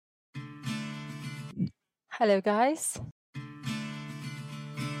Hello, guys.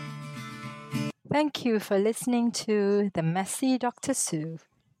 Thank you for listening to The Messy Dr. Sue.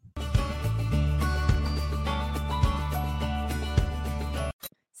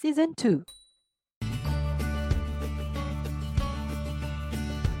 Season 2.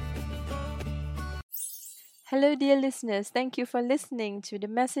 Hello, dear listeners. Thank you for listening to The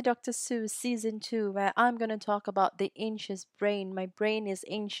Messy Dr. Sue Season 2, where I'm going to talk about the anxious brain. My brain is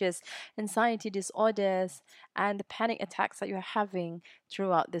anxious, anxiety disorders, and the panic attacks that you're having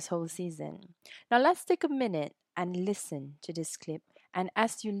throughout this whole season. Now, let's take a minute and listen to this clip. And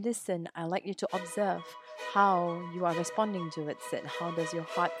as you listen, I'd like you to observe how you are responding towards it. How does your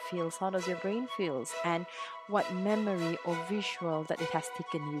heart feels? How does your brain feels? And what memory or visual that it has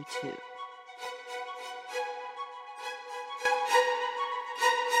taken you to.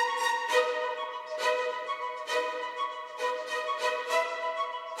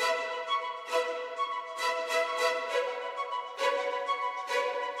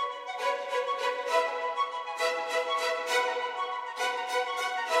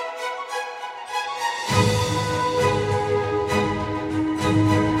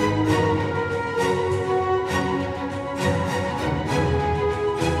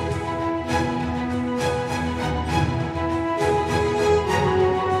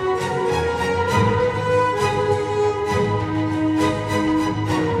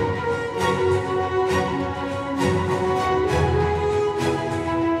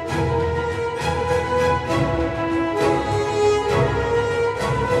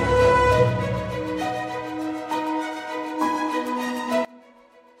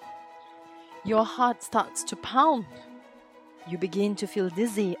 Your heart starts to pound. You begin to feel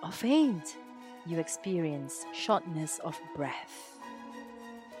dizzy or faint. You experience shortness of breath.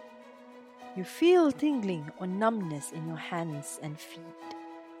 You feel tingling or numbness in your hands and feet.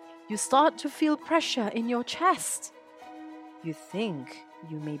 You start to feel pressure in your chest. You think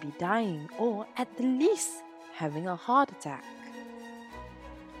you may be dying or, at the least, having a heart attack.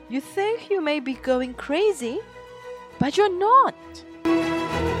 You think you may be going crazy, but you're not.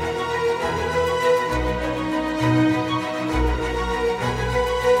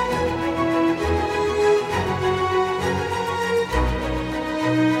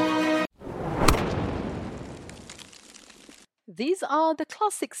 These are the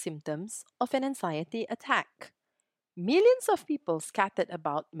classic symptoms of an anxiety attack. Millions of people scattered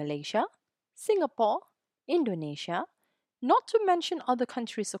about Malaysia, Singapore, Indonesia, not to mention other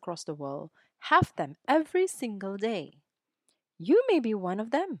countries across the world, have them every single day. You may be one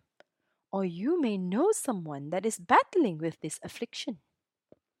of them, or you may know someone that is battling with this affliction.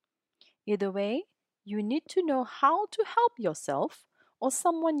 Either way, you need to know how to help yourself or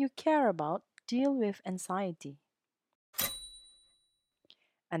someone you care about deal with anxiety.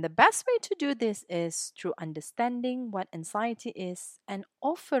 And the best way to do this is through understanding what anxiety is and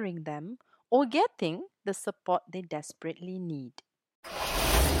offering them or getting the support they desperately need.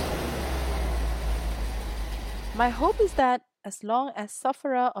 My hope is that as long as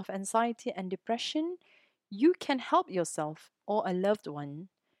sufferer of anxiety and depression, you can help yourself or a loved one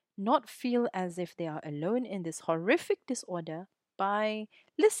not feel as if they are alone in this horrific disorder by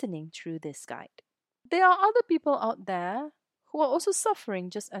listening through this guide. There are other people out there who are also suffering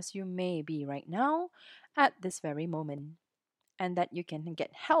just as you may be right now at this very moment, and that you can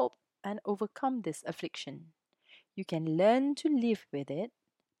get help and overcome this affliction. You can learn to live with it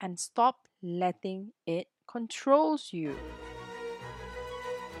and stop letting it controls you.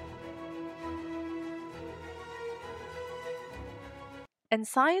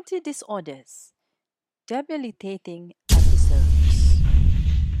 Anxiety disorders, debilitating episodes.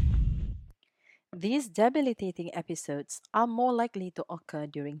 These debilitating episodes are more likely to occur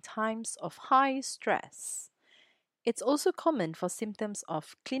during times of high stress. It's also common for symptoms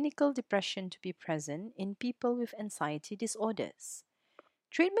of clinical depression to be present in people with anxiety disorders.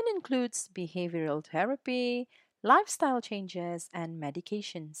 Treatment includes behavioral therapy, lifestyle changes, and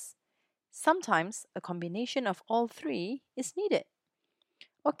medications. Sometimes a combination of all three is needed.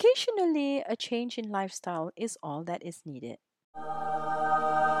 Occasionally, a change in lifestyle is all that is needed.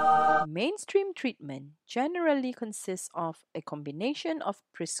 Mainstream treatment generally consists of a combination of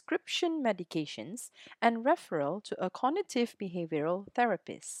prescription medications and referral to a cognitive behavioral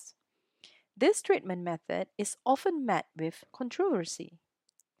therapist. This treatment method is often met with controversy.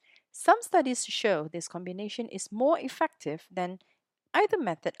 Some studies show this combination is more effective than either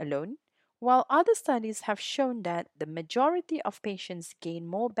method alone, while other studies have shown that the majority of patients gain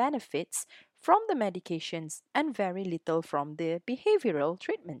more benefits from the medications and very little from the behavioral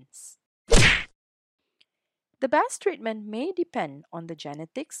treatments. The best treatment may depend on the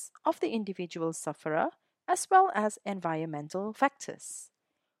genetics of the individual sufferer as well as environmental factors.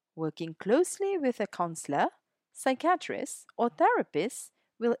 Working closely with a counselor, psychiatrist, or therapist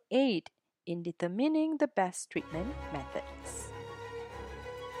will aid in determining the best treatment methods.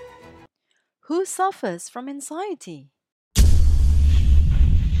 Who suffers from anxiety?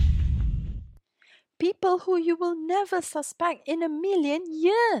 People who you will never suspect in a million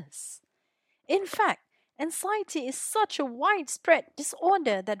years. In fact, anxiety is such a widespread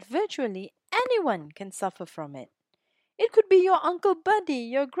disorder that virtually anyone can suffer from it. It could be your Uncle Buddy,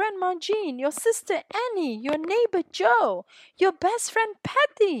 your Grandma Jean, your sister Annie, your neighbor Joe, your best friend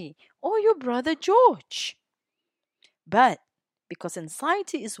Patty, or your brother George. But because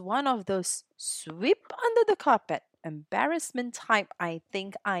anxiety is one of those sweep under the carpet, embarrassment type, I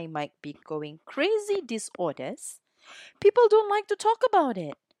think I might be going crazy disorders, people don't like to talk about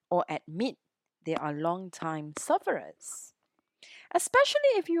it or admit they are long-time sufferers.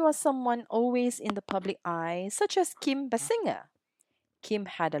 Especially if you are someone always in the public eye, such as Kim Basinger. Kim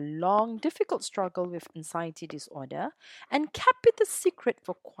had a long, difficult struggle with anxiety disorder and kept it a secret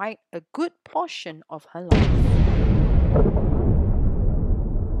for quite a good portion of her life.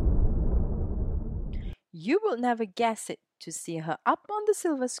 You will never guess it to see her up on the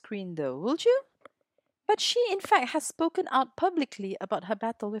silver screen, though, would you? But she, in fact, has spoken out publicly about her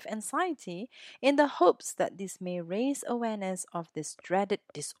battle with anxiety in the hopes that this may raise awareness of this dreaded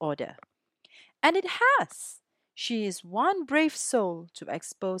disorder. And it has. She is one brave soul to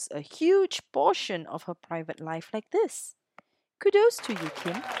expose a huge portion of her private life like this. Kudos to you,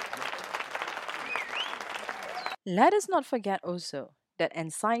 Kim. Let us not forget also that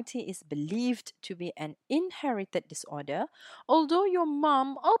anxiety is believed to be an inherited disorder, although your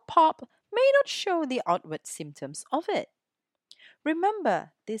mom or pop may not show the outward symptoms of it.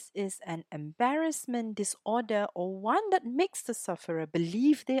 Remember, this is an embarrassment disorder or one that makes the sufferer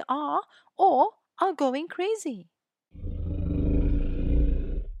believe they are or are going crazy.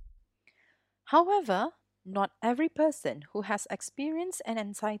 However, not every person who has experienced an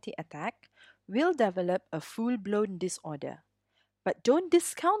anxiety attack will develop a full-blown disorder. But don't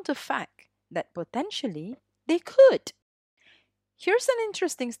discount the fact that potentially they could. Here's an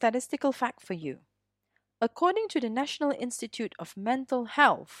interesting statistical fact for you. According to the National Institute of Mental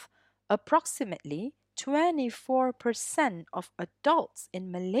Health, approximately 24% of adults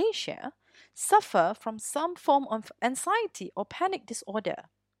in Malaysia suffer from some form of anxiety or panic disorder.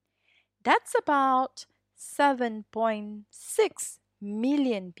 That's about 7.6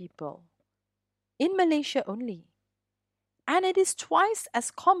 million people in Malaysia only. And it is twice as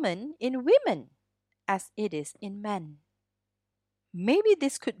common in women as it is in men. Maybe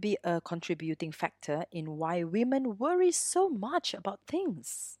this could be a contributing factor in why women worry so much about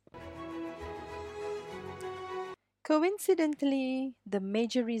things. Coincidentally, the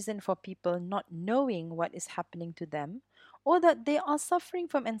major reason for people not knowing what is happening to them or that they are suffering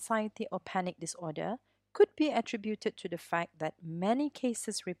from anxiety or panic disorder could be attributed to the fact that many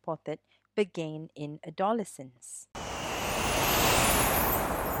cases reported began in adolescence.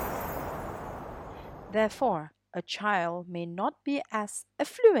 Therefore, a child may not be as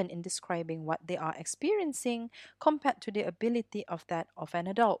affluent in describing what they are experiencing compared to the ability of that of an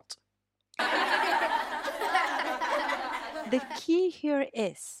adult. The key here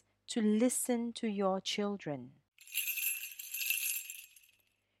is to listen to your children.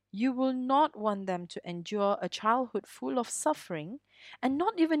 You will not want them to endure a childhood full of suffering and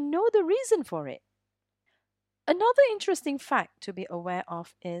not even know the reason for it. Another interesting fact to be aware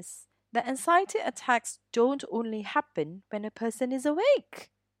of is that anxiety attacks don't only happen when a person is awake.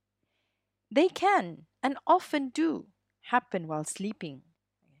 They can, and often do, happen while sleeping.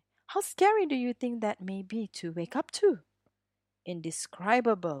 How scary do you think that may be to wake up to?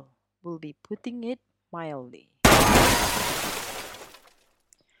 Indescribable will be putting it mildly.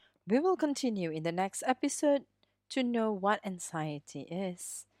 We will continue in the next episode to know what anxiety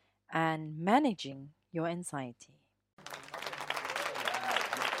is and managing your anxiety.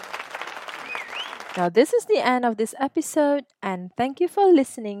 Now, this is the end of this episode, and thank you for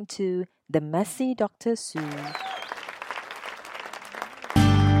listening to The Messy Dr. Sue.